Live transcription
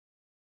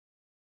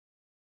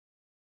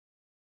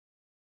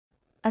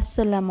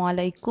Assalamu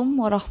alaikum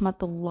wa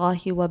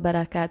rahmatullahi wa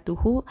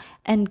barakatuhu,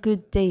 and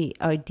good day,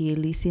 our dear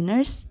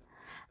listeners.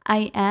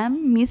 I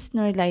am Miss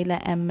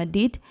Norlailah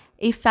Madid,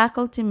 a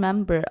faculty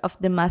member of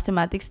the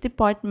Mathematics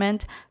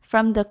Department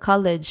from the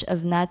College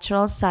of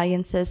Natural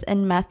Sciences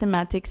and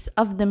Mathematics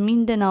of the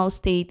Mindanao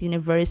State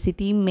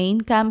University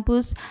main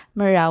campus,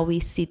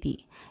 Marawi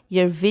City,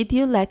 your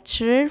video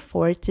lecturer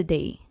for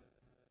today.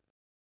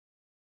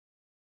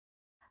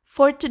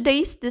 For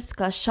today's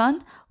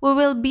discussion, we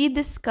will be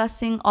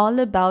discussing all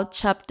about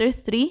Chapter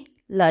 3,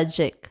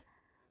 Logic.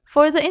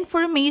 For the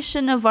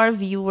information of our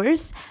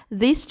viewers,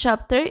 this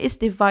chapter is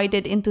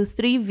divided into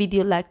 3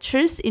 video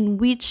lectures in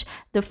which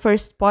the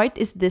first part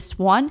is this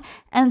one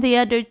and the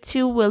other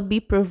 2 will be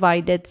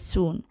provided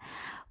soon.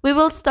 We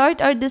will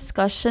start our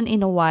discussion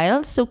in a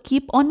while, so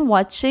keep on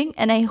watching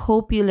and I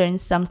hope you learn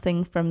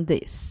something from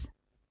this.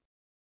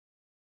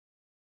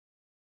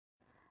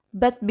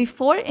 But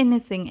before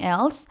anything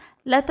else,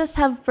 let us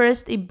have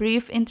first a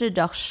brief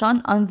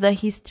introduction on the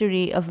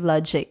history of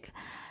logic.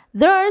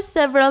 There are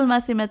several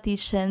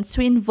mathematicians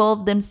who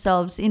involved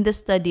themselves in the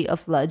study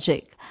of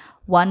logic.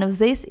 One of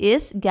these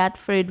is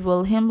Gottfried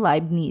Wilhelm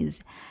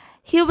Leibniz.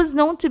 He was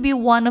known to be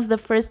one of the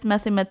first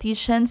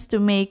mathematicians to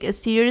make a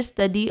serious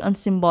study on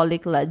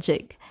symbolic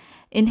logic.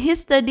 In his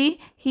study,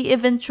 he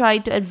even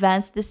tried to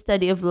advance the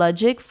study of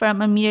logic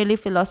from a merely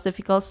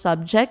philosophical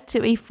subject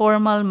to a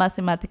formal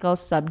mathematical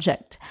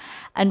subject.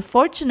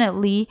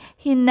 Unfortunately,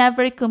 he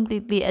never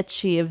completely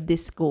achieved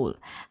this goal.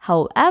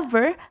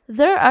 However,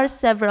 there are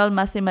several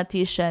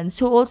mathematicians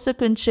who also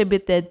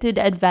contributed to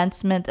the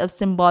advancement of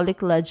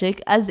symbolic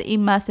logic as a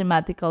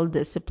mathematical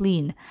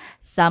discipline.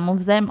 Some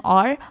of them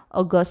are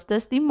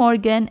Augustus De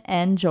Morgan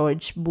and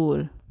George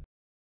Boole.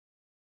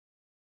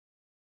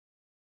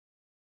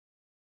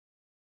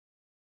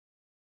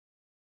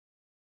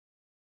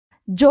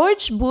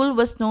 George Boole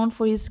was known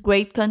for his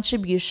great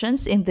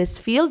contributions in this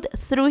field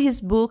through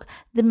his book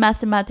The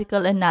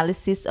Mathematical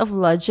Analysis of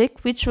Logic,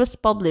 which was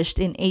published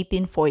in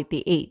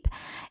 1848.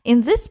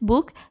 In this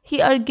book, he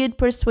argued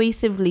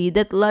persuasively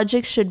that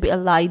logic should be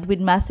allied with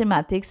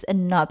mathematics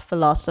and not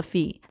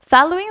philosophy.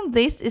 Following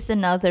this is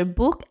another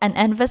book, An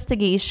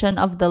Investigation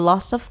of the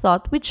Laws of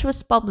Thought, which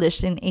was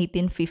published in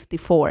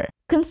 1854.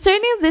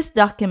 Concerning this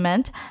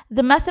document,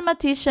 the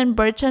mathematician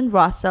Bertrand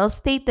Russell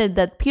stated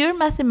that pure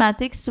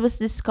mathematics was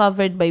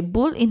discovered by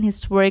Boole in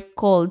his work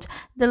called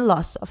The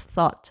Laws of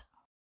Thought.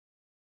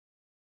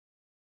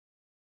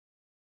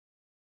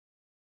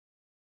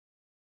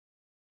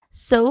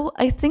 So,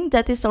 I think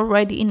that is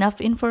already enough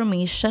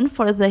information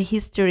for the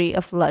history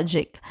of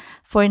logic.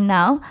 For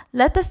now,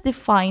 let us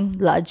define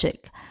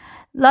logic.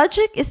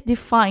 Logic is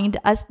defined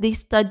as the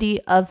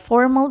study of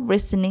formal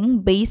reasoning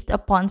based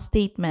upon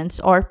statements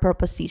or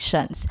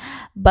propositions,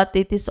 but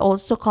it is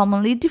also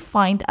commonly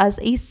defined as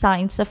a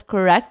science of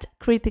correct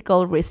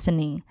critical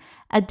reasoning.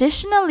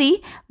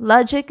 Additionally,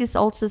 logic is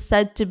also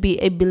said to be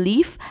a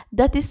belief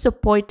that is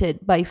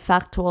supported by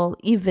factual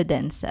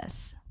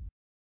evidences.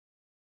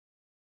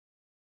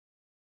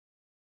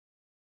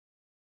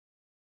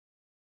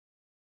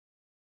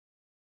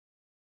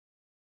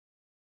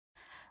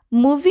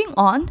 Moving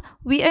on,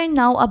 we are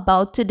now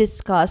about to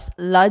discuss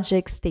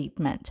logic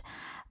statement.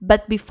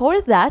 But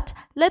before that,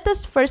 let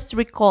us first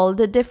recall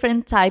the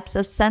different types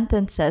of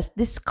sentences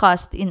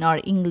discussed in our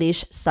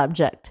English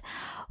subject.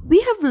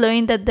 We have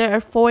learned that there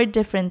are 4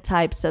 different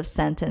types of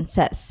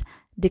sentences: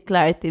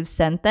 declarative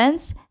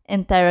sentence,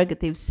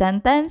 interrogative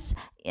sentence,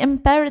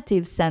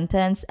 imperative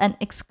sentence, and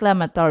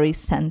exclamatory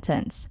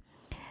sentence.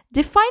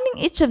 Defining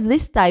each of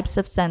these types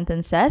of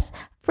sentences,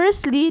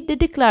 firstly, the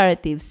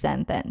declarative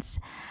sentence.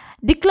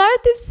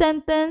 Declarative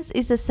sentence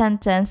is a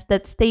sentence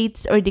that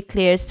states or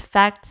declares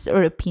facts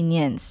or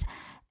opinions.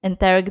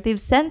 Interrogative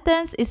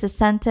sentence is a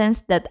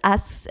sentence that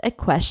asks a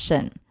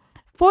question.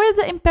 For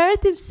the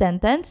imperative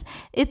sentence,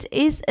 it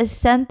is a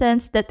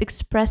sentence that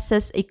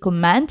expresses a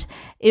command,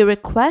 a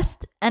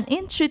request, an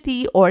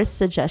entreaty, or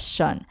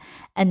suggestion.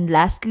 And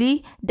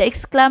lastly, the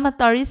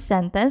exclamatory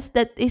sentence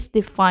that is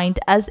defined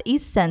as a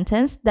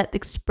sentence that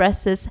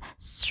expresses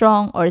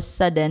strong or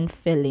sudden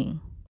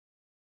feeling.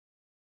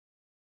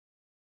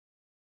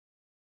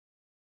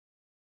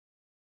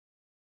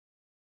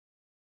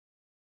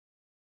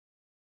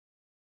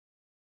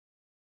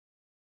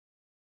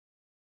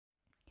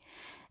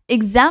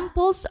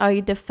 Examples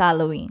are the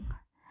following.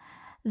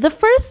 The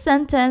first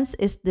sentence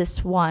is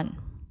this one.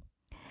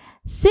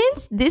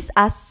 Since this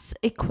asks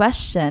a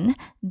question,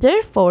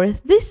 therefore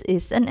this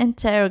is an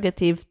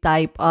interrogative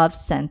type of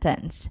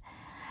sentence.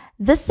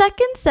 The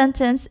second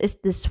sentence is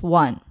this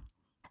one.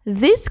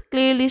 This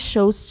clearly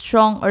shows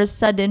strong or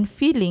sudden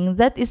feeling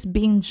that is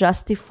being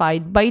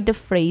justified by the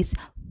phrase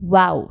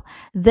wow.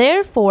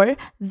 Therefore,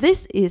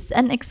 this is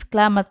an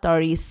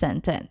exclamatory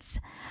sentence.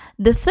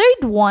 The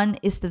third one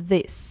is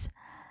this.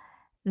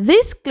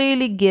 This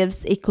clearly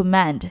gives a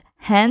command,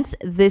 hence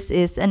this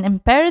is an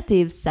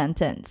imperative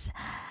sentence.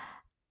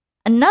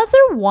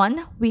 Another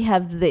one, we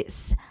have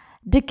this.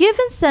 The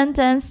given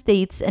sentence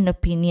states an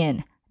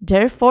opinion.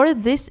 Therefore,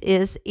 this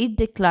is a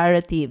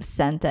declarative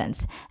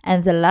sentence.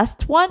 And the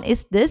last one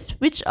is this,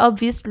 which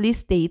obviously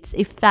states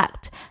a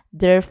fact.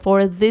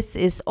 Therefore, this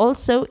is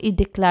also a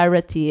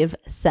declarative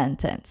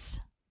sentence.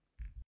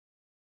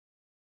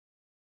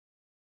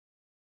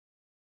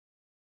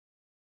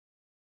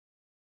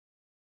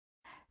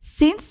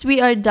 Since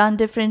we are done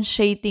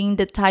differentiating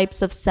the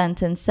types of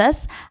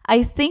sentences,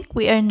 I think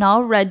we are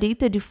now ready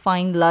to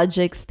define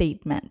logic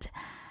statement.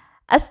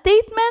 A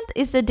statement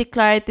is a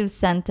declarative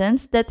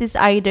sentence that is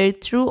either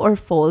true or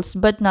false,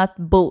 but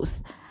not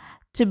both.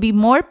 To be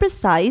more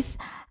precise,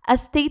 a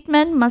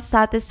statement must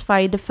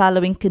satisfy the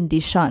following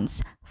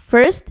conditions.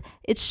 First,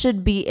 it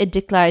should be a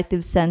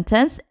declarative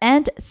sentence,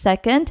 and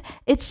second,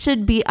 it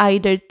should be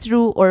either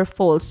true or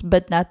false,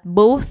 but not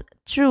both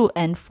true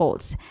and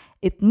false.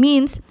 It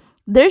means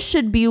there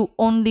should be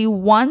only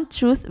one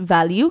truth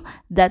value,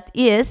 that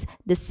is,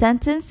 the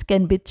sentence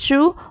can be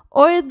true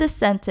or the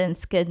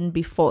sentence can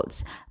be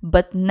false,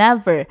 but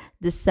never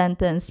the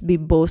sentence be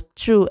both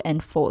true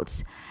and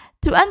false.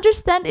 To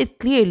understand it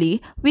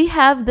clearly, we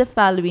have the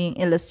following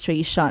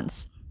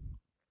illustrations.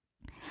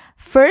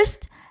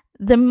 First,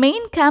 the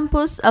main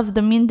campus of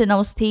the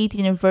Mindanao State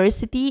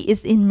University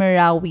is in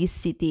Marawi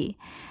City.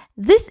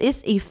 This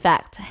is a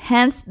fact,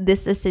 hence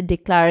this is a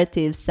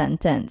declarative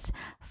sentence.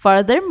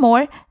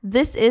 Furthermore,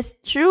 this is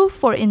true,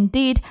 for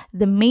indeed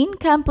the main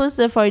campus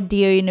of our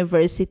dear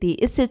university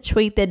is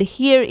situated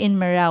here in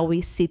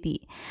Marawi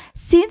City.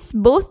 Since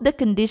both the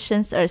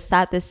conditions are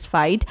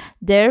satisfied,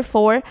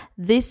 therefore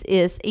this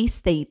is a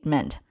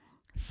statement.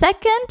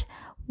 Second,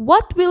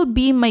 what will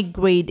be my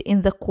grade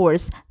in the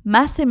course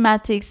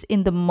Mathematics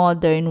in the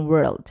Modern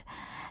World?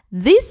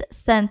 This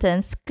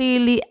sentence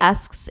clearly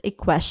asks a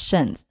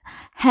question.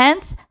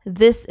 Hence,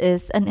 this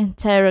is an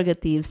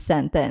interrogative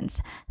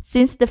sentence.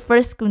 Since the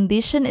first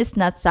condition is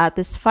not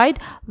satisfied,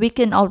 we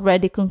can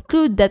already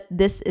conclude that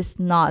this is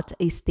not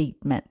a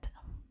statement.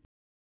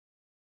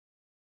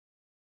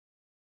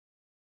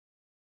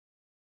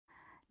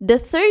 The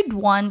third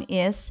one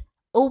is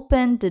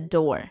open the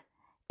door.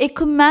 A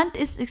command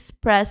is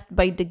expressed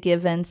by the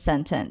given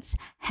sentence.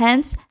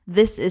 Hence,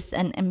 this is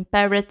an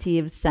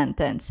imperative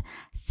sentence.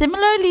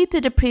 Similarly to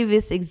the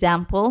previous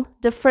example,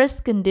 the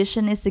first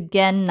condition is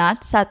again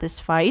not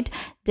satisfied.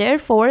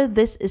 Therefore,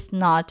 this is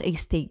not a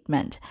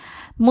statement.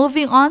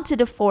 Moving on to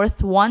the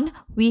fourth one,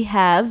 we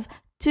have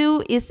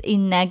 2 is a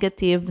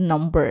negative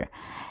number.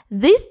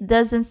 This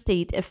doesn't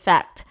state a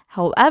fact.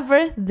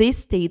 However, this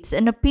states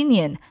an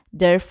opinion.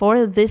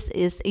 Therefore, this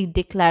is a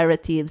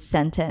declarative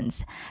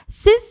sentence.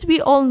 Since we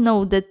all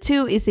know that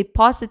 2 is a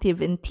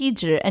positive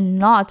integer and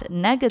not a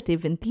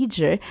negative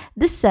integer,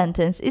 the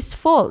sentence is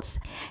false.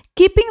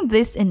 Keeping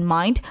this in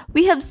mind,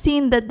 we have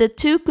seen that the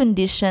two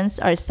conditions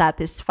are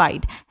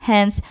satisfied.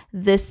 Hence,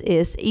 this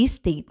is a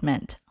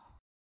statement.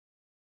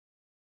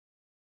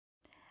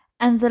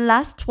 And the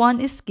last one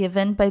is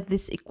given by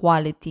this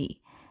equality.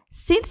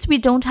 Since we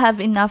don't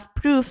have enough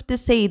proof to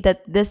say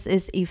that this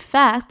is a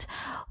fact,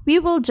 we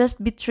will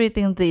just be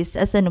treating this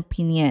as an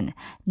opinion.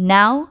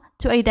 Now,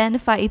 to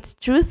identify its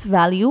truth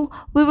value,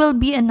 we will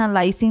be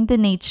analyzing the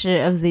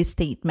nature of this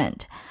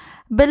statement.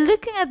 By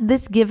looking at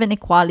this given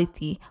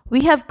equality,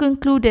 we have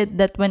concluded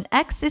that when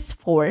x is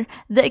 4,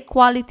 the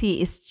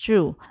equality is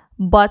true.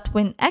 But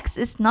when x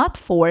is not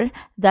 4,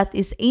 that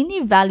is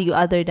any value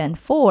other than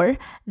 4,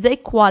 the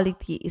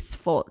equality is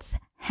false.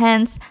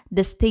 Hence,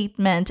 the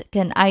statement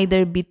can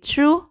either be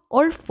true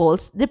or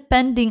false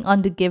depending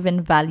on the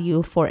given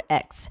value for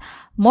x.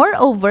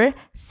 Moreover,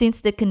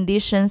 since the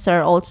conditions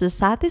are also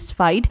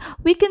satisfied,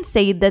 we can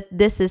say that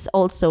this is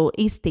also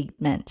a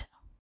statement.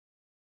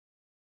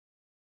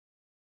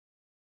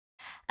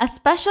 A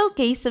special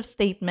case of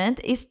statement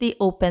is the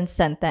open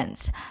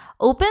sentence.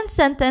 Open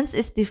sentence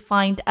is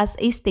defined as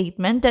a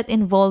statement that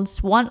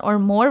involves one or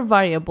more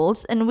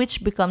variables and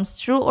which becomes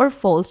true or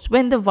false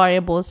when the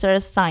variables are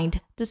assigned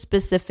to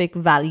specific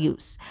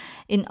values.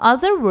 In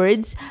other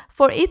words,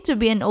 for it to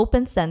be an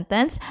open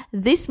sentence,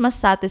 this must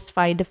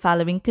satisfy the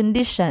following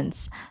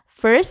conditions.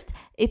 First,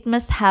 it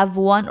must have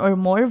one or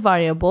more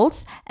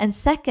variables, and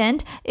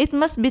second, it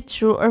must be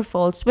true or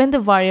false when the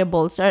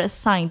variables are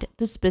assigned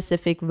to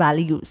specific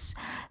values.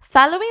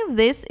 Following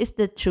this is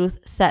the truth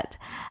set.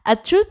 A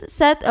truth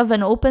set of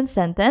an open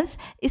sentence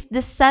is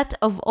the set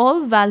of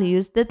all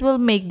values that will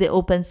make the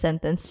open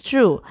sentence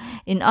true.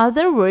 In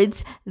other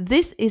words,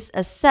 this is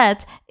a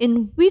set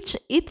in which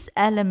its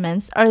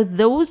elements are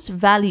those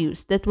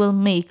values that will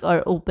make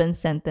our open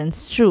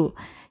sentence true.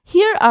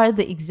 Here are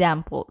the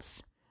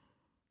examples.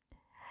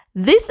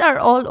 These are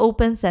all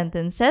open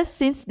sentences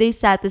since they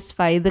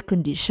satisfy the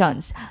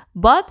conditions.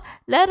 But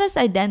let us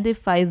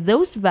identify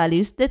those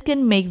values that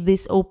can make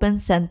these open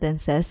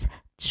sentences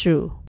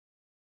true.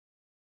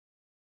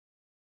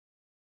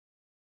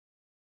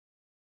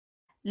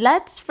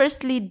 Let's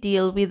firstly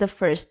deal with the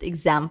first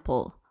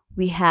example.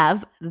 We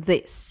have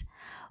this.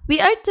 We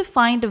are to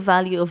find the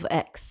value of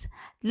x.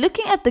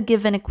 Looking at the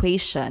given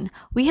equation,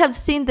 we have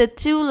seen that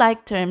two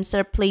like terms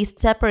are placed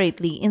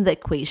separately in the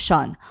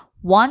equation.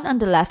 One on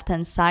the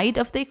left-hand side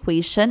of the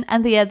equation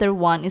and the other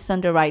one is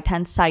on the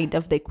right-hand side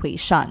of the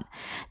equation.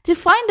 To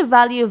find the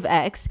value of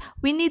x,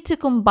 we need to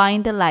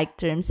combine the like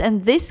terms,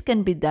 and this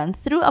can be done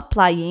through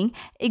applying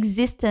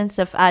existence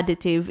of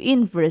additive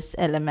inverse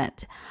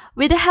element.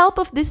 With the help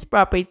of this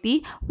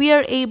property, we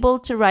are able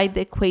to write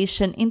the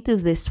equation into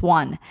this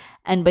one.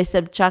 And by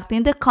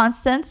subtracting the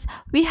constants,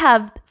 we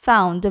have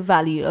found the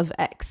value of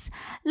x.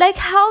 Like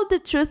how the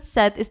truth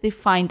set is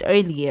defined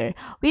earlier,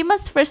 we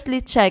must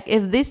firstly check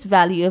if this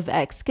value of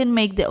x can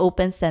make the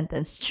open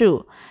sentence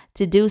true.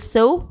 To do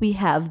so, we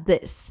have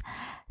this.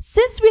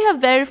 Since we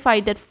have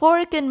verified that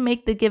 4 can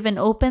make the given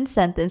open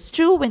sentence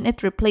true when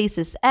it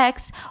replaces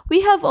x,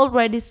 we have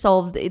already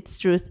solved its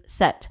truth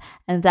set,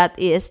 and that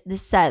is the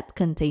set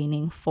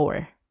containing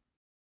 4.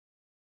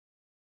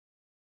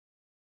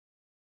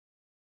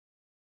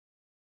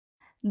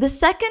 The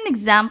second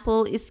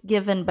example is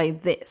given by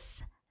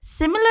this.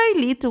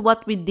 Similarly to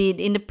what we did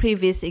in the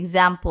previous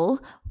example,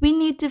 we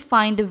need to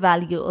find the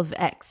value of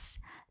x.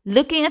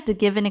 Looking at the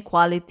given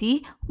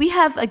equality, we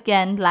have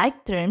again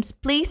like terms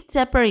placed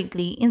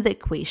separately in the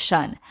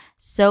equation.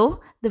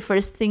 So, the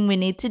first thing we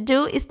need to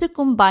do is to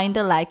combine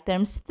the like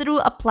terms through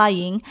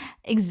applying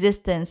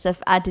existence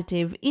of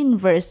additive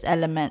inverse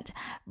element,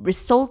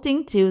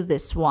 resulting to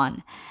this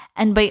one.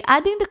 And by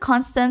adding the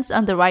constants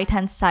on the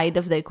right-hand side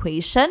of the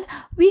equation,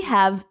 we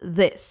have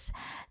this.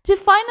 To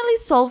finally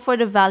solve for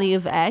the value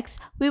of x,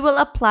 we will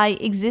apply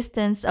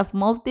existence of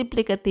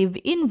multiplicative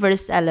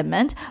inverse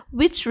element,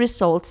 which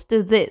results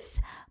to this.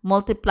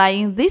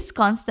 Multiplying these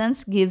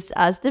constants gives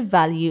us the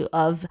value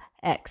of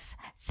x.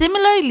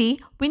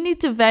 Similarly, we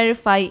need to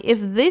verify if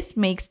this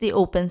makes the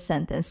open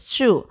sentence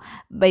true.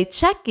 By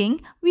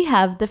checking, we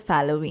have the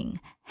following.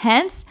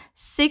 Hence,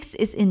 6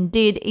 is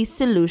indeed a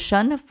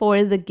solution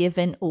for the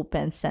given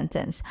open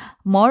sentence.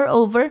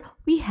 Moreover,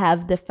 we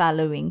have the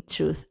following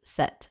truth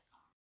set.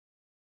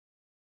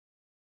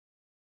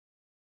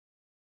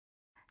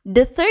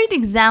 The third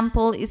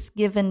example is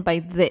given by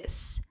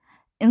this.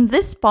 In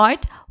this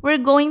part, we're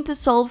going to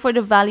solve for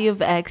the value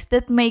of x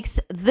that makes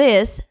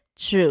this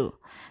true.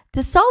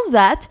 To solve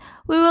that,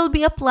 we will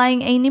be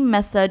applying any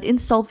method in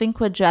solving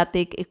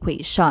quadratic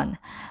equation.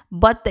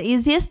 But the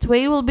easiest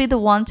way will be the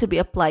one to be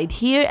applied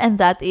here, and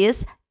that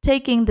is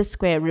taking the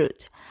square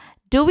root.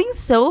 Doing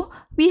so,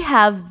 we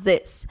have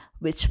this,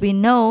 which we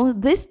know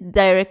this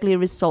directly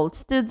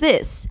results to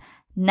this.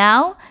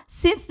 Now,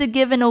 since the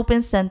given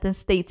open sentence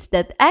states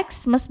that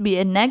x must be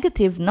a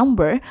negative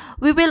number,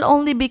 we will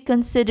only be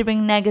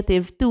considering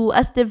negative 2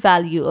 as the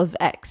value of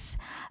x.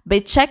 By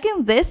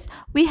checking this,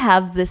 we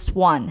have this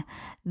one.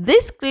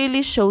 This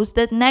clearly shows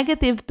that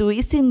negative 2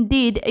 is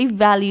indeed a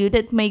value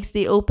that makes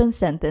the open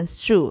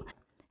sentence true.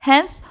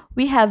 Hence,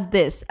 we have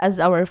this as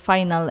our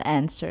final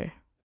answer.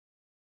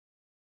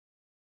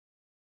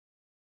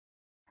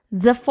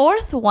 The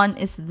fourth one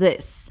is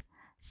this.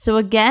 So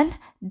again,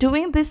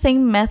 doing the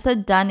same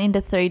method done in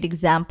the third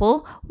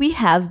example, we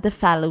have the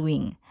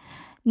following.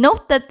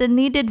 Note that the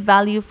needed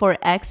value for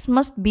x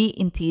must be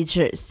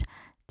integers.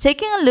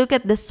 Taking a look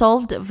at the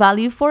solved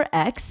value for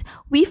x,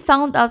 we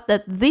found out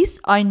that these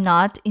are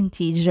not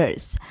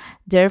integers.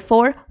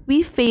 Therefore,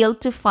 we failed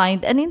to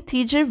find an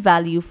integer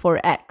value for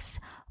x.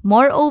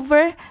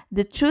 Moreover,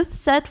 the truth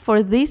set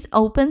for this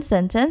open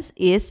sentence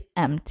is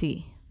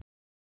empty.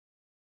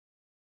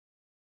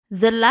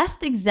 The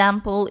last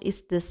example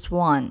is this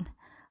one.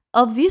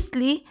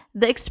 Obviously,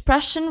 the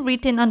expression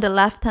written on the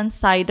left-hand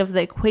side of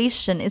the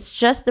equation is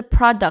just the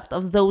product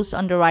of those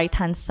on the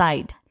right-hand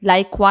side.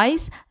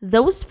 Likewise,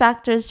 those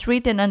factors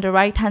written on the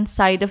right-hand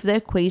side of the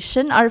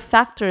equation are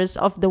factors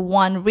of the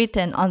one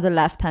written on the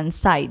left-hand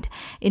side.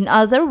 In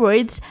other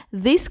words,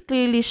 this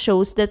clearly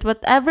shows that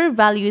whatever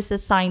value is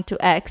assigned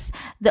to x,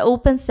 the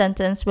open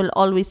sentence will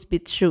always be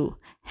true.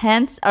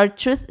 Hence, our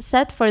truth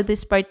set for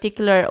this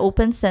particular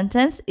open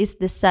sentence is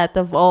the set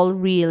of all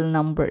real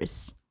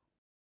numbers.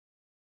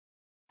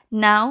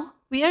 Now,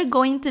 we are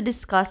going to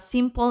discuss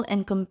simple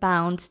and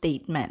compound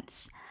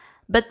statements.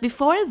 But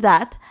before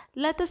that,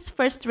 let us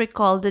first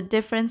recall the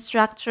different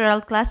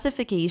structural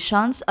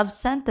classifications of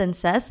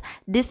sentences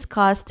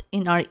discussed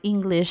in our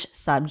English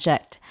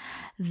subject.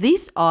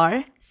 These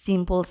are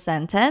simple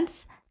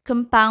sentence,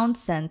 compound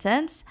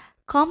sentence,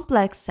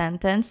 complex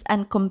sentence,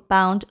 and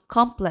compound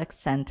complex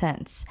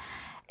sentence.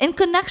 In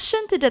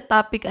connection to the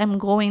topic I'm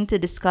going to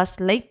discuss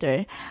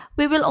later,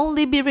 we will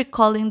only be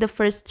recalling the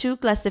first two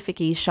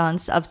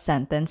classifications of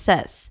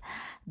sentences.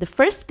 The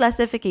first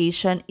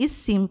classification is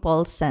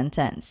simple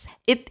sentence.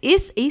 It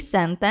is a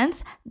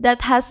sentence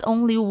that has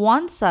only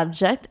one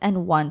subject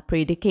and one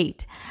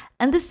predicate.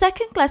 And the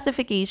second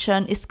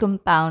classification is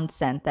compound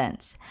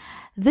sentence.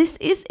 This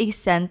is a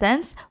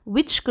sentence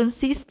which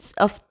consists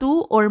of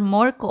two or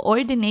more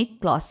coordinate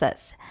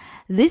clauses.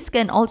 This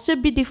can also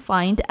be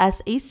defined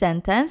as a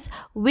sentence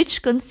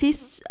which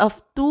consists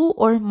of two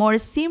or more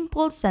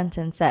simple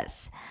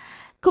sentences.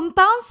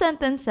 Compound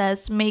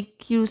sentences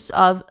make use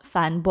of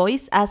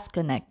fanboys as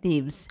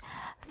connectives.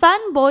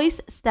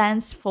 Fanboys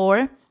stands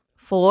for,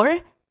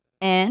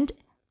 and,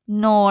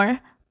 nor,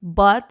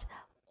 but,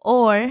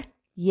 or,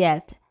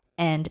 yet,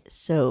 and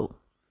so.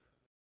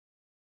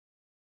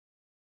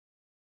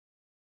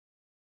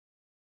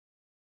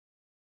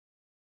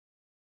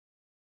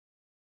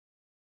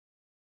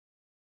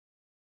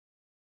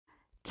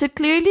 To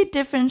clearly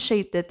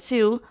differentiate the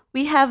two,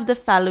 we have the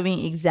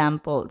following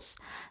examples.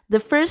 The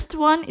first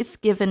one is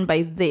given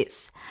by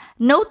this.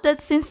 Note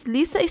that since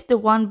Lisa is the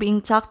one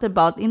being talked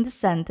about in the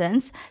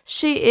sentence,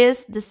 she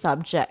is the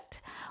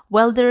subject,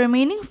 while the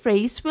remaining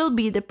phrase will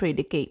be the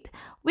predicate.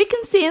 We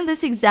can see in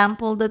this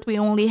example that we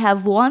only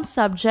have one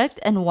subject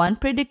and one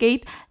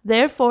predicate,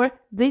 therefore,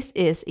 this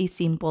is a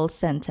simple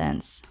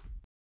sentence.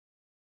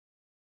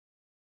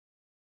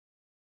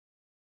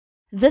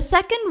 The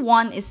second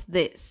one is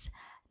this.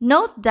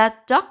 Note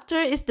that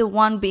doctor is the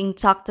one being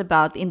talked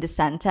about in the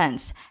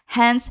sentence,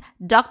 hence,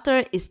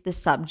 doctor is the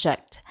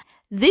subject.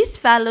 This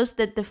follows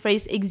that the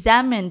phrase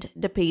examined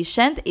the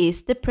patient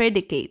is the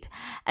predicate.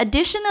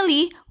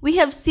 Additionally, we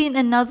have seen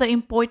another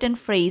important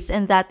phrase,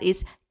 and that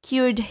is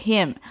cured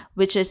him,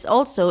 which is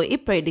also a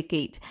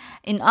predicate.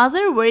 In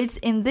other words,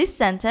 in this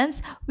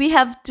sentence, we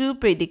have two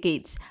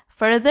predicates.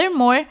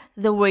 Furthermore,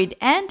 the word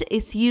and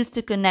is used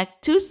to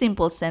connect two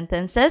simple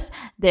sentences,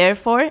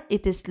 therefore,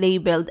 it is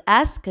labeled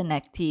as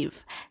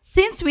connective.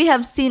 Since we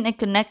have seen a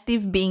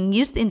connective being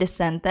used in the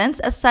sentence,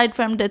 aside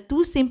from the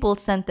two simple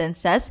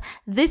sentences,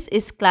 this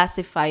is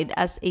classified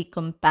as a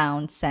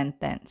compound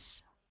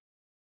sentence.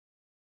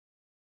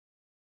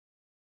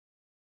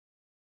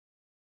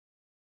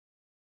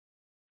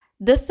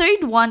 The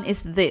third one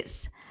is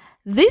this.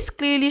 This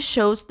clearly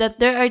shows that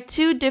there are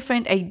two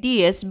different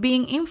ideas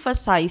being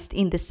emphasized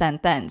in the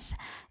sentence.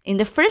 In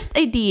the first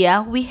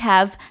idea, we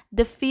have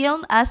the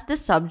film as the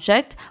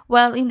subject,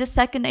 while in the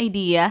second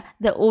idea,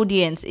 the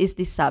audience is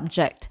the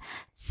subject.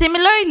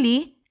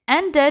 Similarly,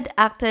 ended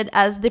acted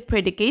as the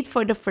predicate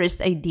for the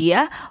first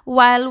idea,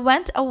 while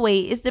went away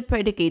is the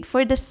predicate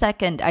for the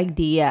second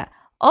idea.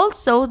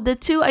 Also, the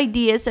two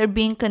ideas are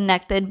being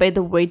connected by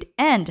the word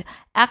and,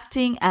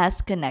 acting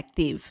as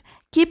connective.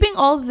 Keeping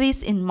all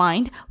this in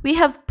mind, we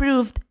have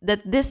proved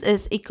that this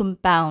is a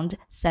compound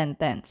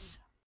sentence.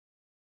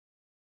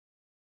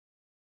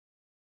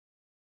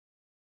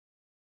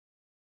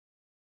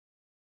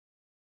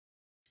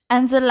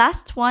 And the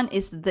last one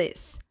is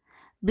this.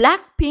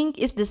 BLACKPINK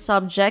is the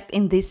subject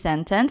in this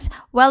sentence,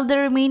 while the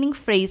remaining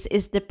phrase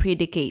is the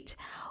predicate.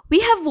 We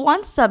have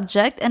one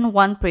subject and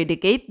one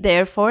predicate,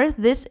 therefore,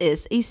 this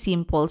is a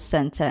simple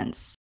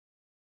sentence.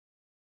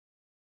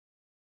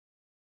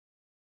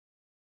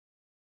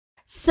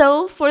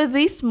 So, for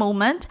this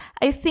moment,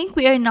 I think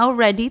we are now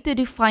ready to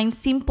define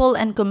simple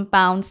and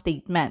compound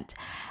statement.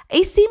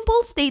 A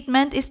simple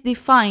statement is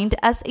defined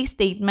as a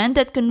statement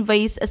that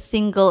conveys a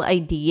single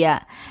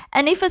idea.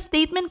 And if a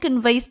statement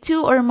conveys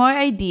two or more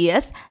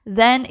ideas,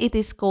 then it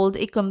is called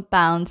a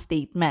compound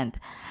statement.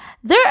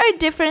 There are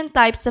different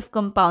types of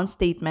compound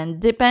statement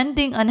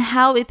depending on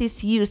how it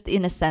is used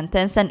in a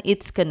sentence and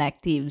its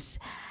connectives.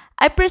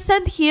 I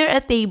present here a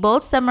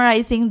table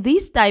summarizing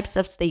these types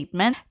of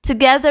statement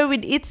together with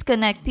its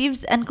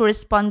connectives and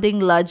corresponding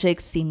logic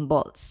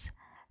symbols.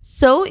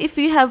 So, if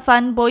you have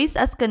fanboys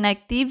as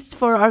connectives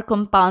for our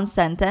compound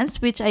sentence,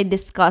 which I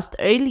discussed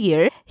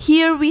earlier,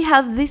 here we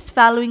have these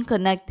following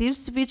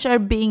connectives which are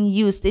being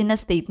used in a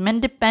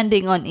statement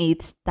depending on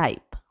its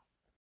type.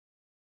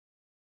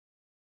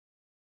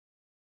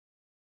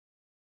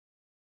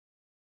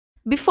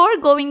 Before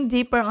going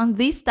deeper on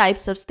these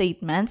types of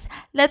statements,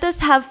 let us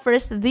have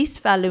first these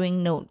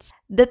following notes.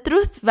 The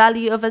truth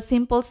value of a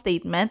simple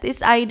statement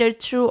is either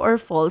true or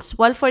false,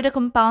 while for the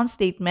compound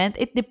statement,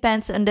 it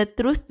depends on the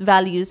truth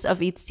values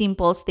of its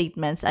simple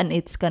statements and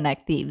its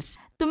connectives.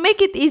 To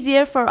make it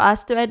easier for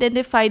us to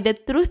identify the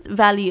truth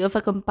value of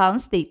a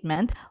compound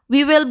statement,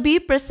 we will be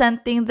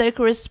presenting their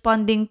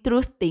corresponding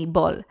truth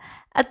table.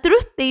 A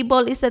truth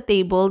table is a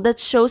table that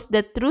shows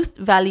the truth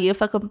value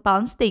of a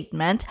compound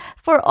statement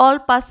for all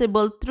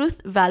possible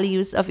truth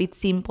values of its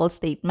simple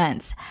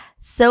statements.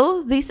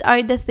 So, these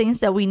are the things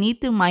that we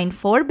need to mind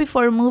for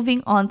before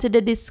moving on to the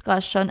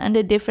discussion on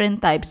the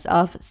different types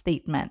of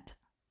statement.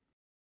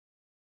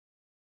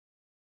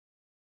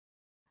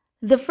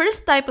 The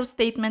first type of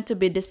statement to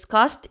be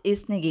discussed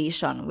is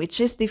negation, which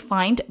is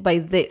defined by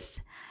this.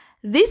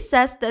 This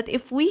says that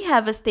if we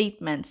have a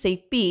statement, say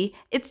P,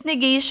 its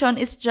negation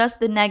is just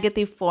the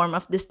negative form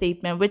of the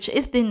statement, which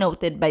is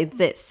denoted by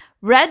this,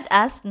 read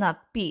as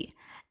not P.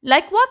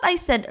 Like what I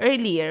said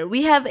earlier,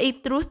 we have a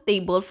truth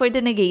table for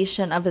the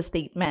negation of a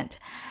statement.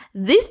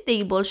 This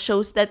table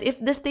shows that if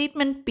the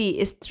statement P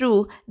is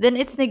true, then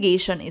its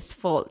negation is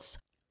false.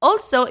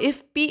 Also,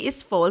 if P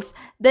is false,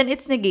 then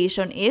its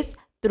negation is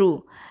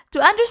true. To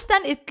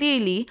understand it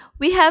clearly,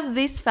 we have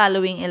these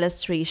following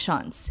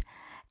illustrations.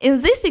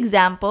 In these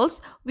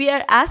examples, we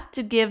are asked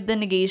to give the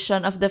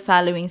negation of the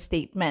following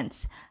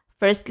statements.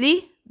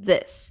 Firstly,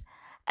 this.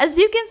 As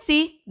you can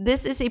see,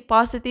 this is a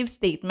positive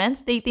statement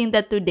stating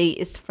that today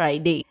is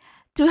Friday.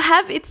 To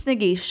have its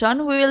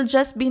negation, we will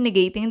just be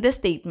negating the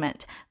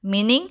statement,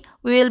 meaning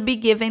we will be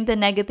giving the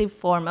negative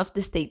form of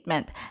the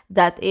statement.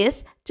 That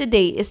is,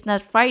 today is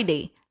not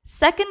Friday.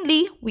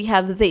 Secondly, we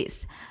have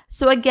this.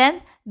 So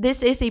again,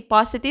 this is a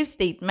positive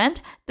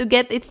statement, to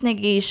get its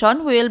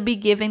negation, we will be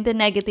giving the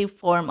negative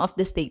form of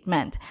the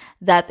statement.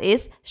 That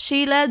is,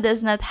 Sheila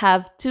does not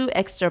have 2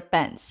 extra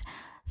pens.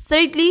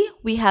 Thirdly,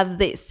 we have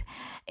this.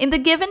 In the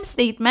given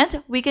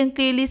statement, we can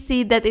clearly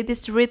see that it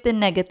is written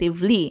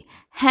negatively.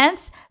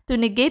 Hence, to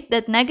negate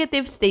that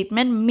negative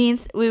statement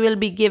means we will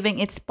be giving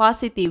its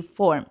positive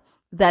form.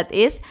 That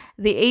is,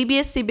 the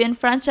ABS-CBN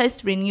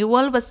franchise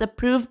renewal was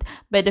approved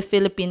by the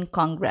Philippine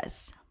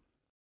Congress.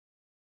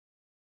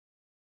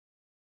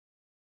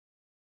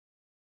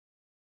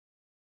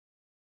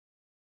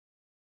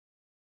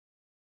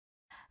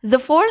 The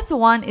fourth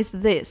one is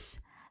this.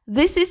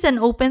 This is an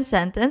open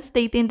sentence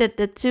stating that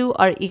the two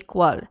are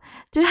equal.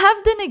 To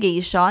have the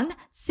negation,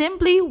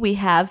 simply we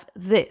have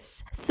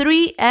this.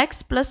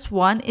 3x plus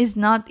 1 is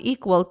not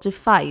equal to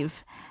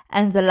 5.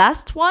 And the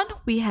last one,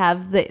 we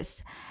have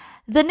this.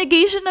 The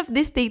negation of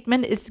this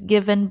statement is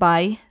given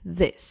by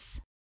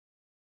this.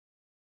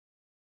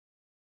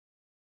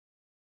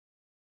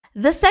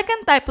 The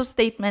second type of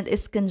statement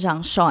is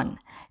conjunction.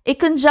 A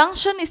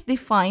conjunction is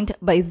defined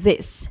by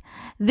this.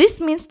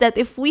 This means that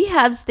if we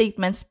have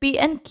statements P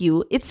and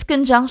Q, its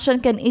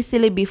conjunction can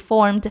easily be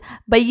formed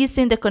by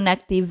using the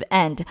connective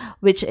and,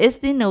 which is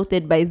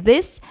denoted by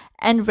this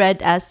and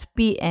read as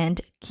P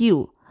and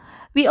Q.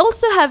 We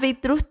also have a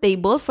truth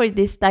table for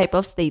this type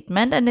of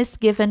statement and is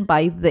given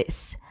by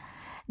this.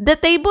 The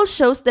table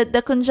shows that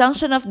the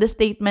conjunction of the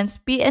statements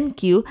P and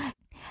Q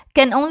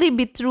can only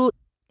be true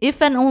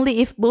if and only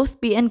if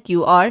both P and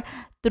Q are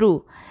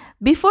true.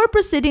 Before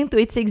proceeding to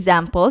its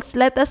examples,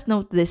 let us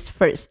note this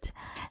first.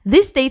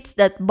 This states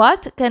that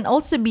but can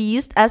also be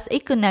used as a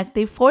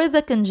connective for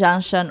the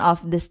conjunction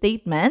of the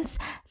statements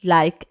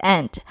like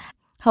and.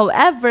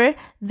 However,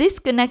 this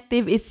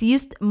connective is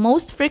used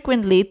most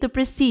frequently to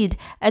precede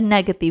a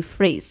negative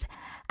phrase.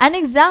 An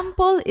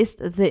example is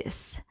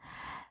this.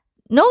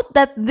 Note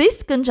that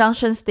this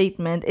conjunction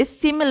statement is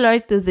similar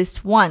to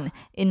this one,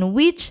 in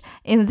which,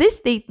 in this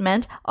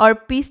statement, our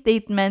P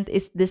statement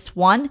is this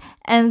one,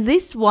 and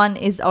this one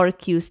is our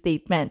Q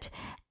statement,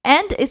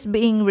 and is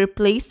being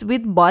replaced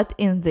with but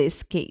in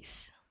this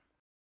case.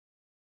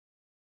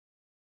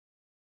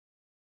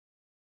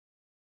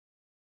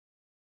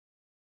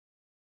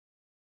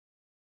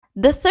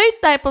 The third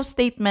type of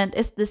statement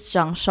is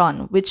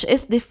disjunction, which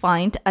is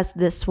defined as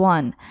this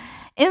one.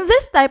 In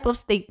this type of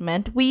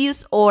statement, we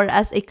use or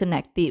as a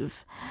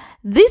connective.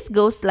 This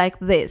goes like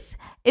this.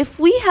 If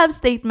we have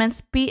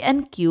statements P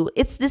and Q,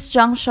 its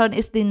disjunction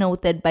is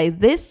denoted by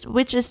this,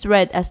 which is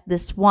read as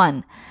this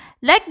one.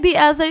 Like the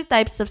other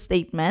types of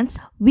statements,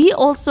 we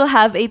also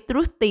have a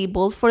truth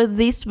table for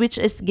this, which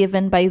is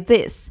given by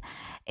this.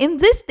 In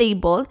this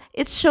table,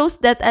 it shows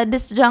that a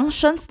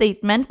disjunction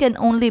statement can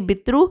only be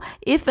true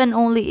if and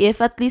only if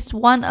at least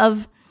one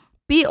of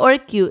P or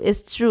Q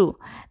is true.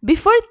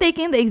 Before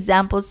taking the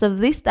examples of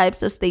these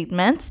types of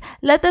statements,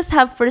 let us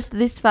have first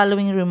these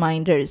following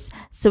reminders.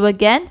 So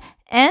again,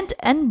 and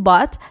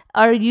but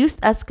are used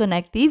as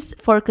connectives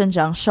for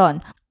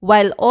conjunction,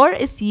 while or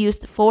is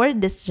used for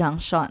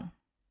disjunction.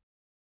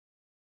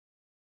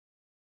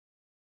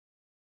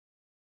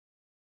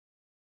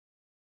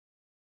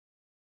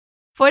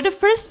 For the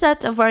first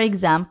set of our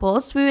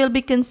examples, we will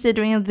be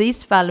considering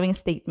these following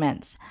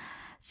statements.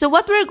 So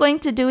what we're going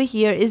to do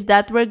here is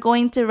that we're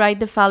going to write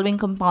the following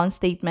compound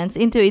statements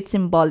into its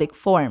symbolic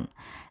form.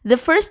 The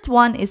first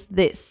one is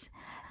this.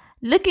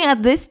 Looking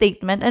at this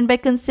statement and by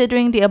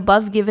considering the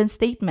above given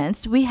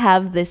statements, we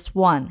have this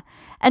one.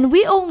 And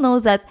we all know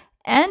that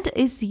and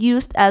is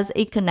used as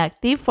a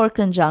connective for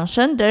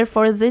conjunction,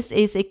 therefore this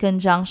is a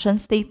conjunction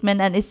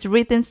statement and is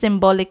written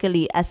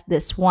symbolically as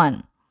this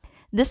one.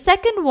 The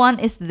second one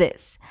is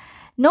this.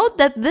 Note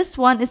that this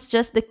one is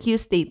just the Q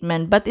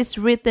statement but is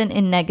written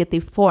in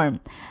negative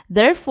form.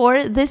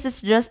 Therefore, this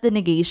is just the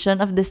negation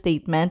of the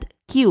statement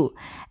Q.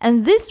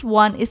 And this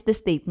one is the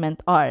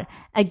statement R.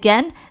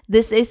 Again,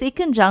 this is a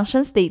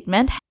conjunction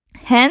statement.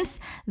 Hence,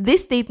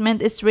 this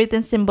statement is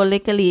written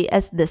symbolically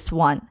as this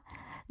one.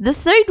 The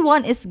third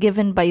one is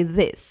given by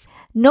this.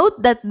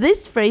 Note that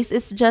this phrase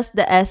is just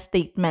the S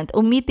statement,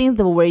 omitting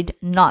the word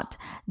not.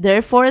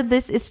 Therefore,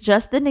 this is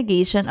just the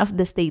negation of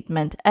the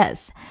statement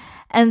S.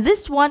 And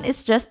this one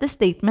is just the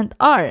statement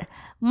R.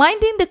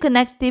 Minding the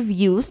connective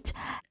used,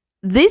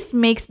 this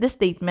makes the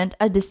statement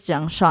a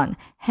disjunction.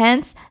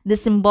 Hence, the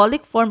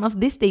symbolic form of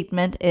this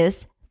statement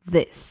is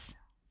this.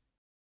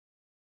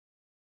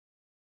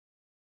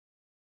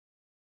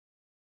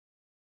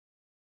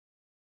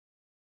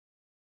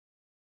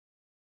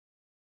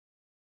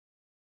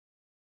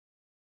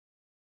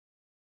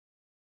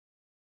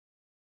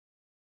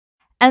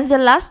 And the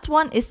last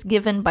one is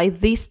given by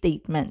this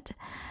statement.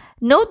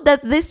 Note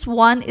that this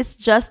one is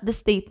just the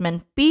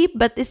statement P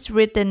but is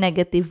written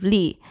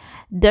negatively.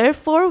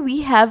 Therefore,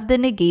 we have the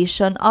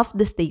negation of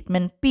the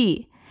statement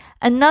P.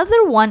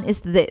 Another one is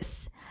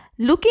this.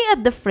 Looking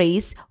at the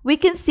phrase, we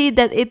can see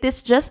that it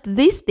is just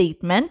this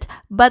statement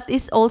but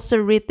is also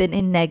written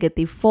in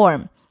negative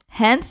form.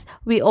 Hence,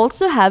 we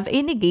also have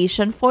a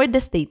negation for the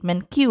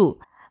statement Q.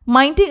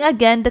 Minding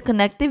again the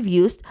connective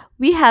used,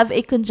 we have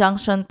a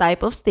conjunction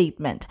type of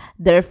statement.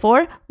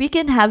 Therefore, we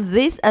can have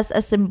this as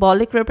a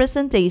symbolic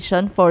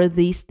representation for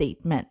the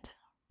statement.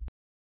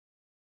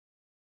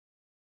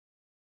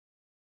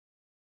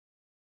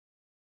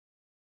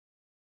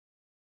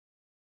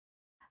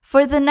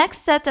 For the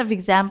next set of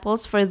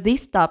examples for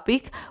this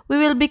topic, we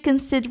will be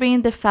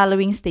considering the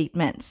following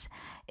statements.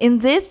 In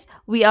this,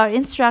 we are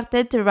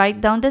instructed to write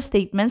down the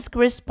statements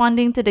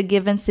corresponding to the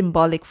given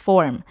symbolic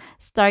form,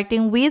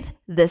 starting with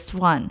this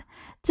one.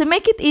 To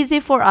make it easy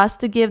for us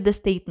to give the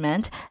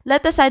statement,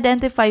 let us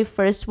identify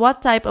first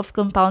what type of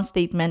compound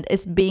statement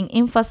is being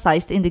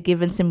emphasized in the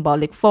given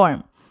symbolic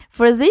form.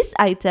 For this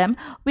item,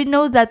 we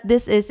know that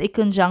this is a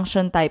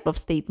conjunction type of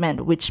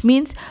statement, which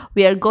means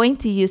we are going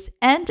to use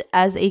and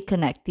as a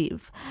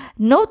connective.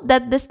 Note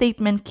that the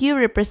statement Q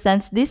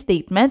represents this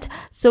statement,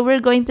 so we're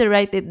going to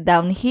write it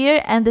down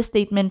here, and the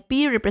statement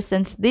P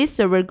represents this,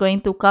 so we're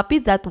going to copy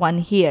that one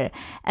here.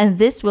 And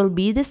this will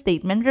be the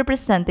statement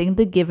representing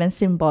the given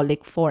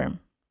symbolic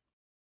form.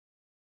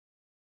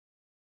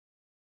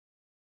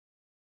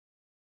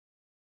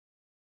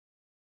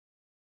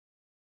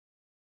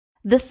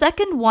 The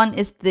second one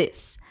is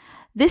this.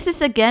 This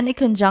is again a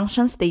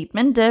conjunction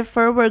statement,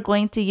 therefore we're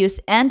going to use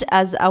and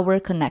as our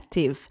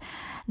connective.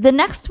 The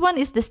next one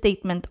is the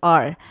statement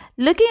R.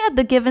 Looking at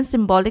the given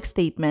symbolic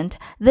statement,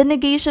 the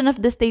negation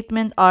of the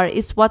statement R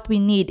is what we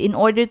need in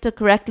order to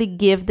correctly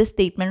give the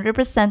statement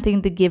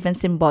representing the given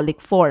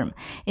symbolic form.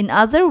 In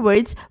other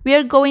words, we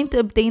are going to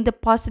obtain the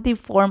positive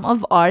form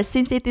of R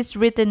since it is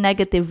written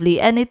negatively,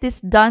 and it is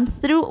done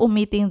through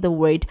omitting the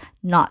word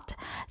not.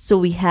 So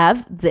we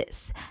have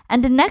this.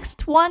 And the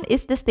next one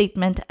is the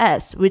statement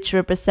S, which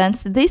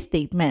represents this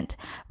statement.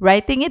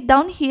 Writing it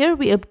down here,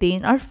 we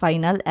obtain our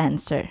final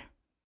answer.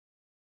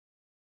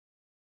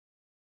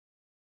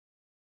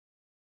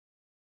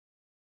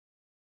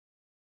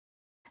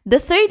 The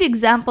third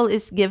example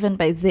is given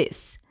by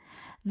this.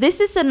 This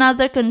is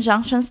another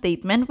conjunction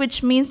statement,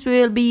 which means we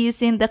will be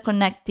using the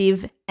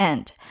connective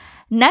and.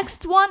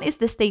 Next one is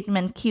the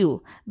statement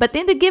Q, but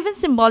in the given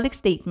symbolic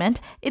statement,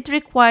 it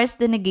requires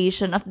the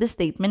negation of the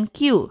statement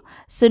Q.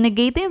 So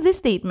negating this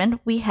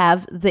statement, we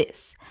have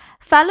this.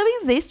 Following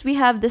this, we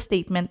have the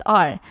statement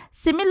R.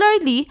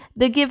 Similarly,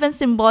 the given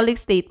symbolic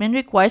statement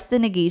requires the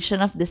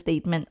negation of the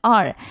statement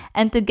R.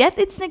 And to get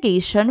its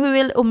negation, we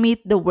will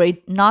omit the word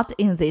not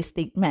in this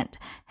statement.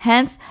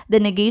 Hence, the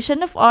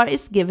negation of R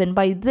is given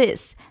by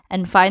this.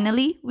 And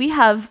finally, we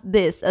have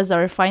this as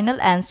our final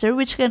answer,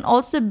 which can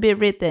also be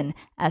written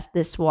as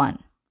this one.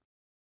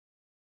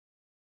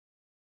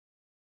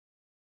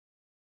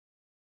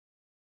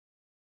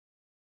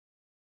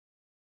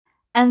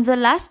 And the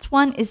last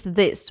one is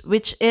this,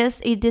 which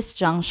is a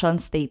disjunction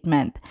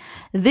statement.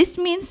 This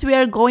means we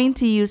are going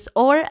to use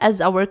or as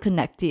our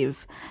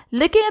connective.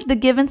 Looking at the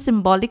given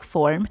symbolic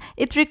form,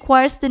 it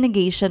requires the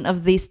negation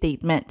of this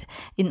statement.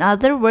 In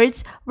other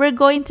words, we're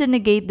going to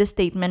negate the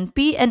statement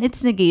P, and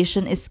its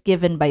negation is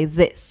given by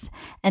this.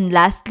 And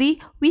lastly,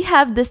 we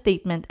have the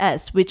statement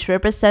S, which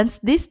represents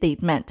this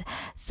statement.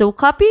 So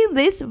copying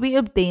this, we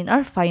obtain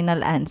our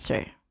final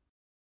answer.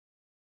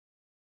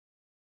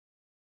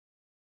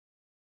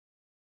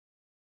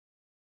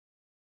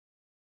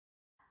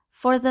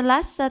 For the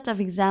last set of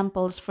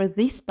examples for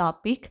this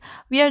topic,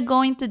 we are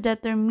going to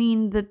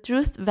determine the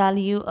truth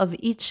value of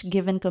each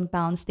given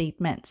compound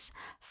statements.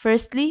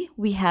 Firstly,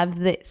 we have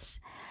this.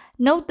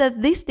 Note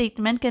that this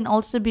statement can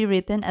also be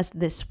written as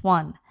this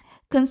one.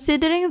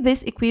 Considering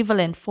this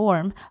equivalent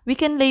form, we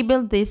can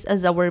label this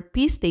as our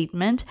P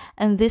statement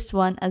and this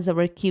one as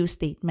our Q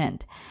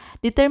statement.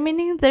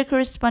 Determining their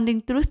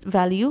corresponding truth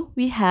value,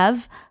 we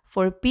have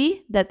for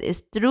P that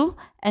is true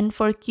and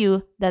for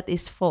Q that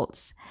is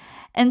false.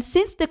 And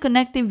since the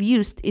connective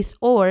used is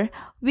or,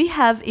 we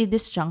have a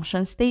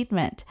disjunction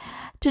statement.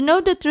 To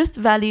know the truth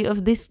value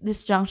of this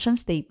disjunction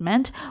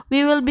statement,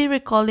 we will be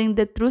recalling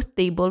the truth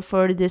table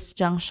for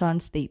disjunction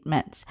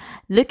statements.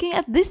 Looking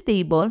at this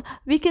table,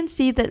 we can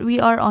see that we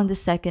are on the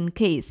second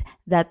case,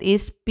 that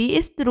is, P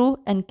is true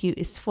and Q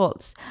is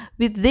false.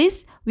 With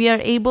this, we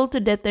are able to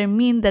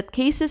determine that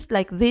cases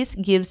like this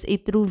gives a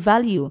true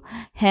value.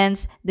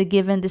 Hence, the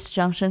given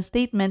disjunction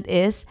statement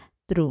is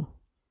true.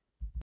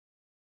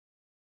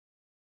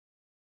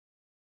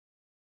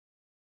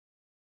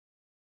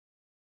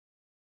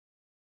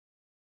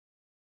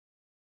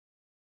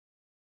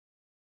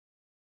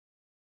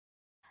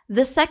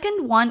 The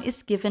second one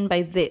is given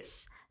by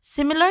this.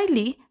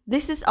 Similarly,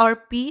 this is our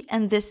P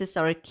and this is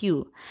our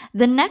Q.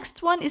 The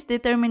next one is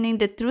determining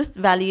the truth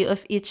value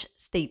of each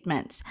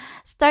statement,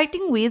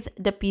 starting with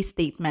the P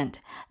statement.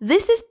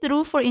 This is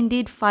true for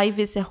indeed 5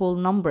 is a whole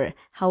number.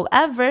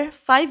 However,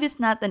 5 is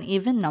not an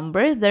even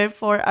number,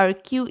 therefore our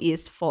Q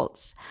is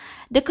false.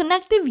 The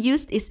connective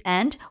used is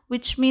and,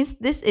 which means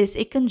this is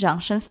a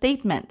conjunction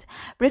statement.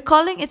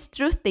 Recalling its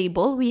truth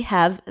table, we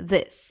have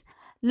this.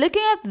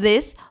 Looking at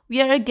this, we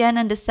are again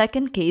on the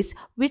second case,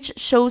 which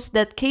shows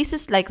that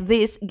cases like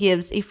this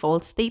gives a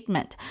false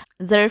statement.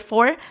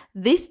 Therefore,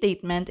 this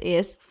statement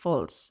is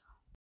false.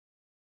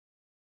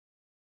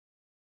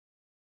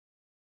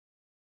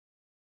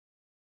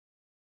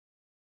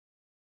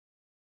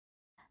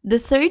 The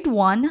third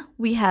one,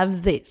 we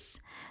have this.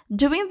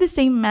 Doing the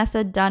same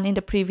method done in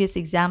the previous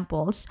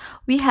examples,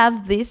 we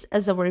have this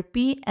as our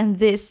P and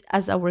this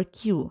as our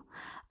Q.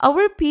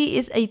 Our P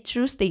is a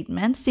true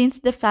statement since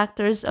the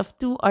factors of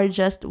 2 are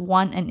just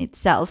 1 in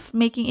itself,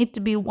 making it to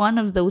be one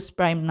of those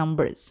prime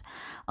numbers.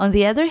 On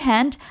the other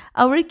hand,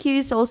 our Q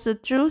is also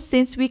true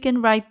since we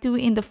can write 2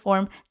 in the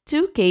form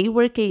 2k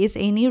where k is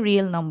any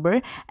real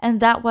number and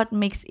that what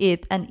makes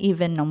it an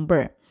even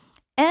number.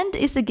 And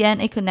is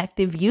again a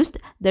connective used,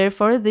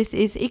 therefore this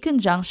is a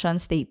conjunction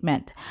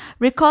statement.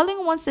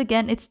 Recalling once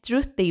again its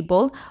truth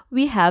table,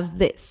 we have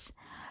this.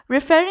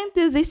 Referring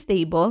to this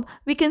table,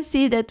 we can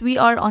see that we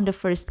are on the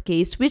first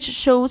case, which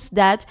shows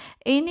that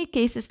any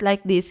cases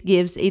like this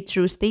gives a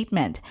true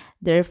statement.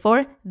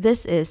 Therefore,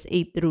 this is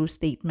a true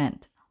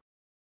statement.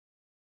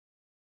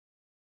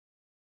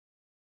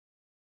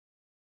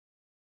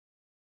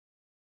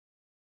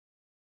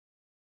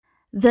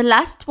 The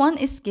last one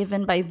is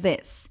given by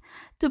this.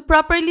 To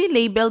properly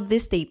label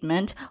this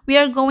statement, we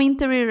are going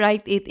to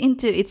rewrite it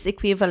into its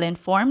equivalent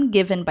form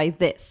given by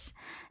this.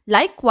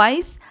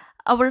 Likewise,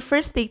 our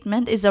first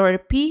statement is our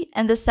P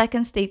and the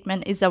second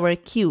statement is our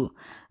Q.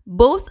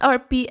 Both our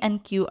P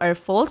and Q are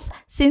false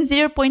since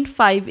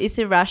 0.5 is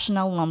a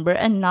rational number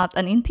and not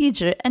an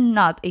integer and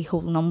not a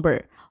whole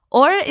number.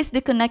 Or is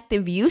the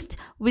connective used,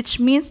 which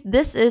means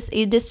this is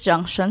a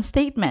disjunction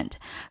statement.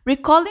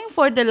 Recalling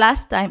for the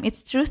last time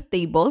its truth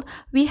table,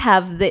 we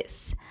have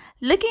this.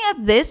 Looking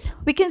at this,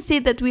 we can see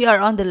that we are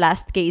on the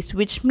last case,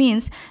 which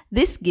means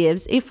this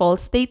gives a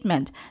false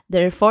statement.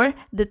 Therefore,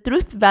 the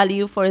truth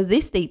value for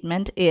this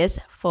statement is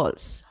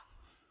false.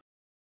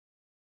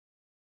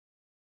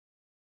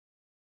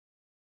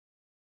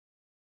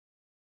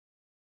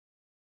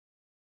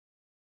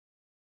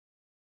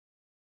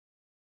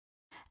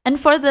 And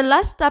for the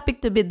last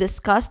topic to be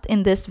discussed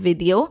in this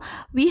video,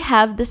 we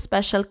have the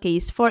special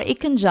case for a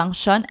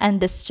conjunction and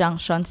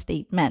disjunction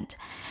statement.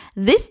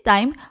 This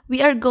time,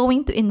 we are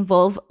going to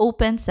involve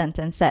open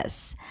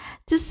sentences.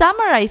 To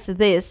summarize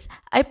this,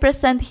 I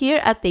present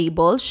here a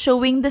table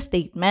showing the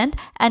statement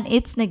and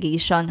its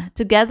negation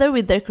together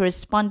with their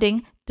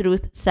corresponding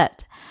truth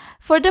set.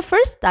 For the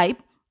first type,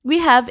 we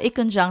have a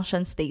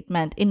conjunction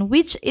statement in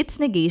which its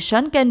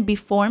negation can be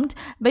formed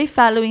by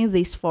following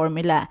this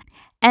formula,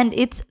 and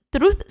its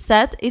truth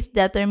set is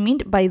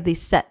determined by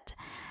this set.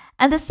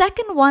 And the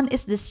second one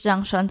is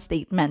disjunction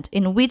statement,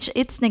 in which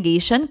its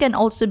negation can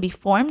also be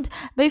formed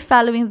by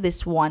following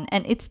this one,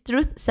 and its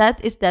truth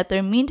set is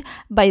determined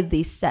by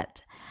this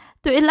set.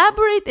 To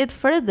elaborate it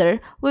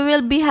further, we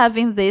will be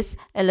having these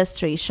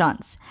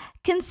illustrations.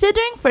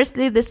 Considering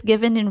firstly this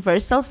given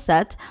universal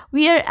set,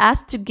 we are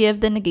asked to give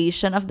the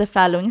negation of the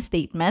following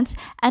statements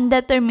and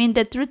determine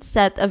the truth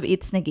set of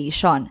its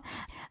negation.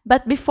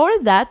 But before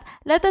that,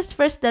 let us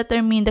first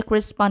determine the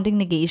corresponding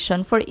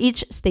negation for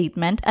each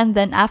statement, and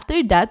then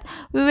after that,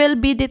 we will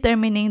be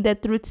determining the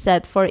truth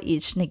set for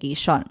each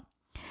negation.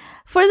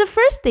 For the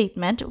first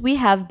statement, we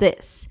have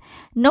this.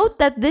 Note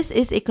that this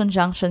is a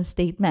conjunction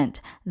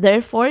statement.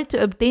 Therefore,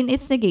 to obtain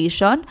its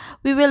negation,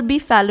 we will be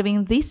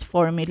following this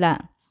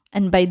formula.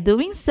 And by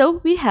doing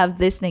so, we have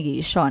this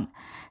negation.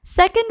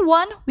 Second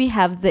one, we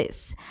have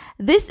this.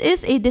 This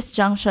is a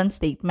disjunction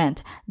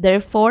statement.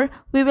 Therefore,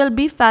 we will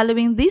be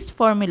following this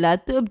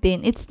formula to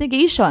obtain its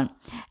negation.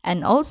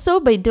 And also,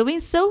 by doing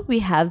so, we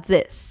have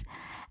this.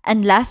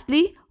 And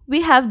lastly,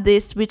 we have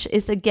this, which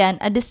is again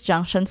a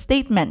disjunction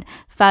statement.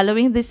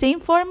 Following the same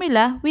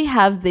formula, we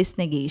have this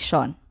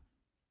negation.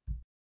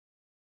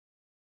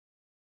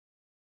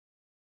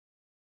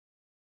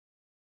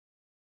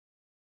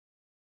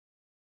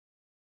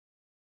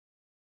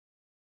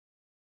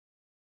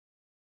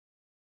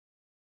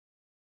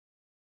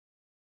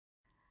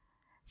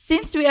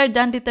 Since we are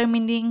done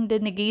determining the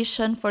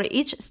negation for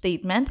each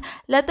statement,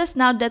 let us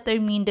now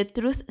determine the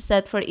truth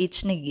set for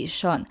each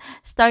negation,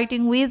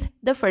 starting with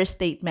the first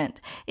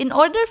statement. In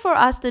order for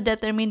us to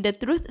determine the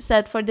truth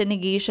set for the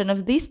negation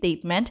of this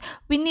statement,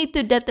 we need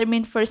to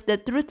determine first the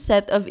truth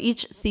set of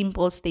each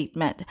simple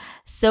statement.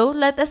 So,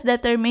 let us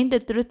determine the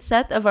truth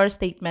set of our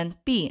statement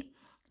P.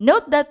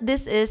 Note that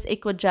this is a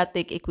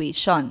quadratic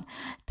equation.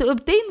 To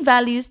obtain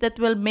values that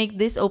will make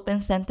this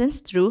open sentence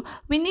true,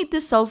 we need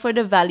to solve for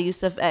the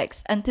values of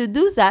x. And to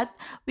do that,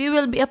 we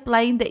will be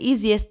applying the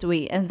easiest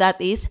way, and that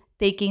is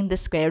taking the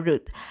square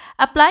root.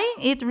 Applying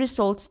it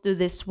results to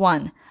this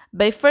one.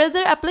 By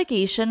further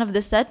application of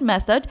the set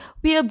method,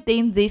 we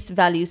obtain these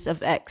values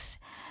of x.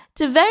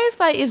 To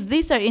verify if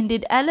these are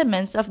indeed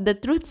elements of the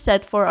truth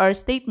set for our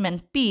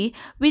statement P,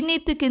 we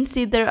need to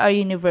consider our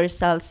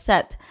universal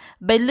set.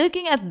 By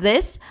looking at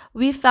this,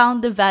 we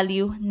found the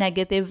value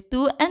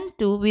 -2 and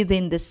 2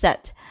 within the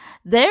set.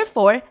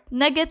 Therefore,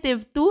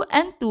 -2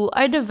 and 2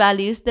 are the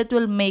values that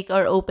will make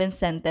our open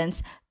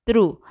sentence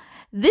true.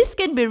 This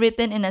can be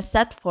written in a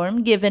set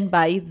form given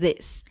by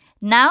this.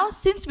 Now,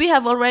 since we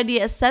have already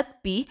a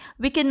set P,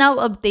 we can now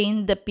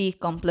obtain the P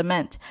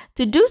complement.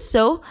 To do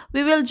so,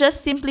 we will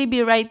just simply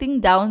be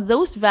writing down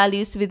those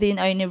values within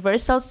our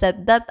universal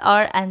set that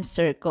are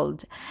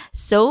encircled.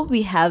 So,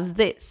 we have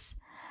this.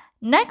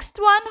 Next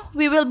one,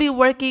 we will be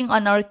working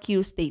on our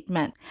Q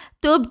statement.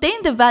 To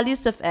obtain the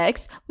values of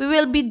x, we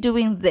will be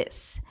doing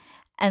this.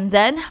 And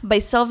then, by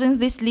solving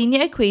these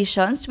linear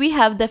equations, we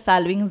have the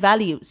following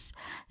values.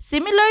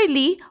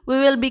 Similarly, we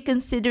will be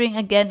considering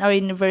again our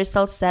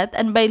universal set,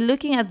 and by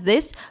looking at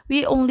this,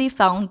 we only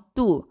found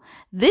 2.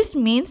 This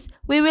means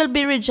we will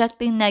be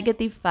rejecting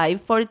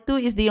 -5, for 2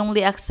 is the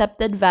only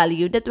accepted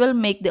value that will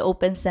make the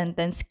open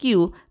sentence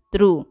Q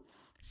true.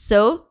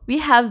 So, we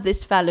have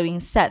this following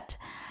set.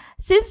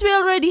 Since we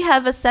already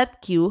have a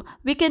set Q,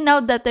 we can now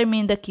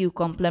determine the Q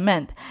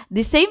complement.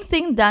 The same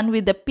thing done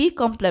with the P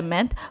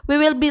complement, we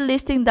will be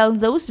listing down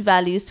those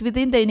values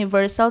within the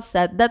universal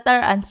set that are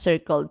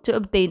uncircled to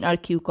obtain our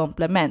Q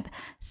complement.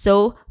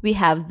 So, we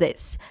have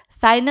this.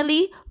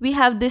 Finally, we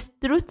have this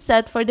truth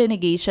set for the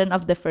negation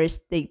of the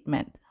first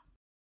statement.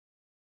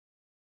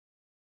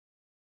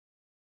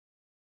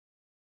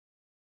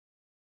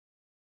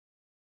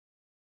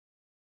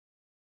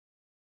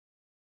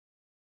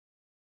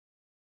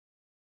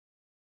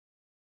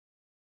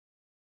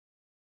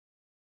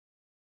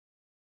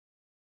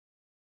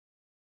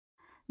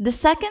 The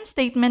second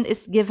statement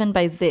is given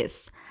by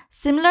this.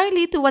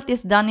 Similarly to what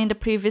is done in the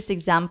previous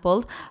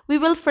example, we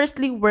will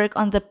firstly work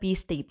on the P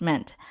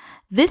statement.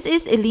 This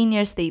is a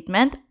linear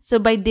statement, so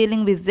by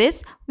dealing with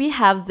this, we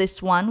have this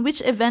one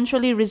which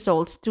eventually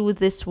results to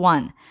this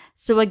one.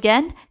 So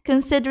again,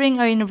 considering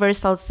our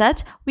universal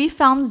set, we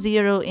found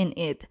 0 in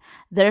it.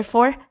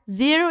 Therefore,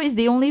 0 is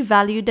the only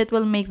value that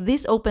will make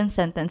this open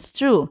sentence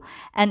true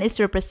and is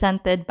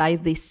represented by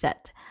this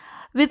set.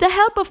 With the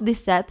help of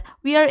this set,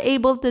 we are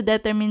able to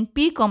determine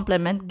P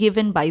complement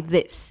given by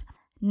this.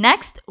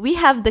 Next, we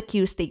have the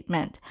Q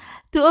statement.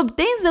 To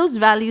obtain those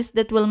values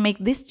that will make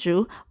this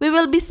true, we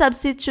will be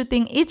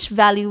substituting each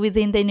value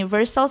within the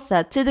universal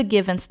set to the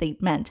given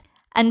statement.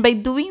 And by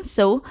doing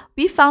so,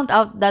 we found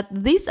out that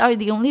these are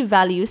the only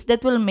values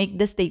that will make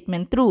the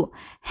statement true.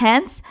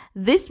 Hence,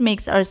 this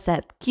makes our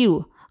set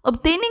Q.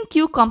 Obtaining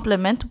Q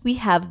complement, we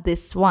have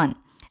this one.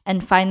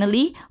 And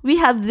finally, we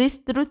have this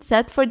truth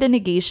set for the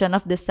negation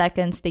of the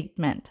second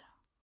statement.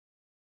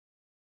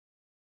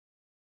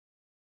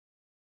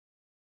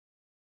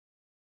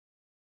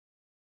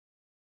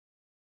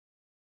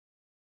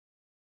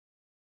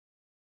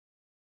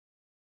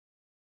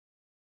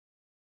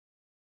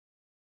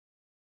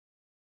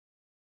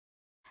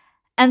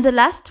 And the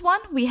last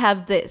one, we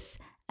have this.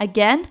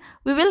 Again,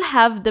 we will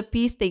have the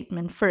P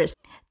statement first.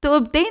 To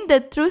obtain the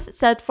truth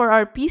set for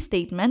our P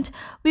statement,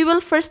 we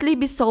will firstly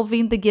be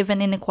solving the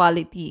given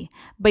inequality.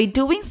 By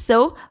doing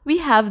so, we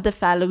have the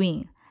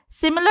following.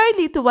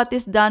 Similarly to what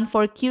is done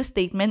for Q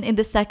statement in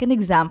the second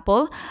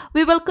example,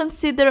 we will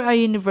consider our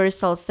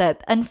universal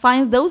set and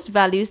find those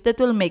values that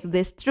will make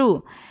this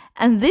true.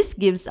 And this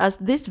gives us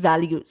these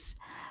values.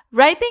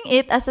 Writing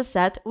it as a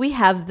set, we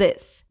have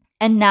this.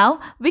 And now,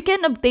 we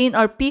can obtain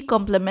our P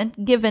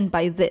complement given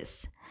by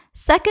this.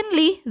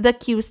 Secondly, the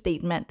Q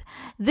statement.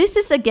 This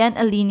is again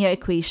a linear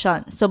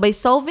equation. So by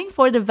solving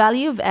for the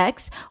value of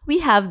x, we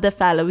have the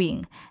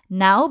following.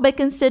 Now, by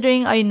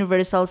considering our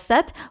universal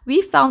set,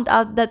 we found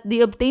out that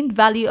the obtained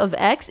value of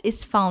x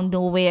is found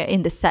nowhere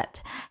in the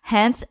set.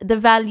 Hence, the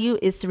value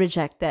is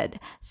rejected.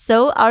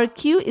 So our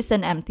Q is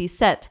an empty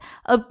set.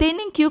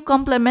 Obtaining Q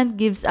complement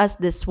gives us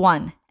this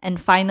one. And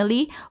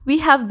finally, we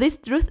have this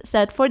truth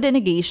set for the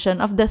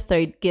negation of the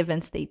third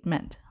given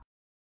statement.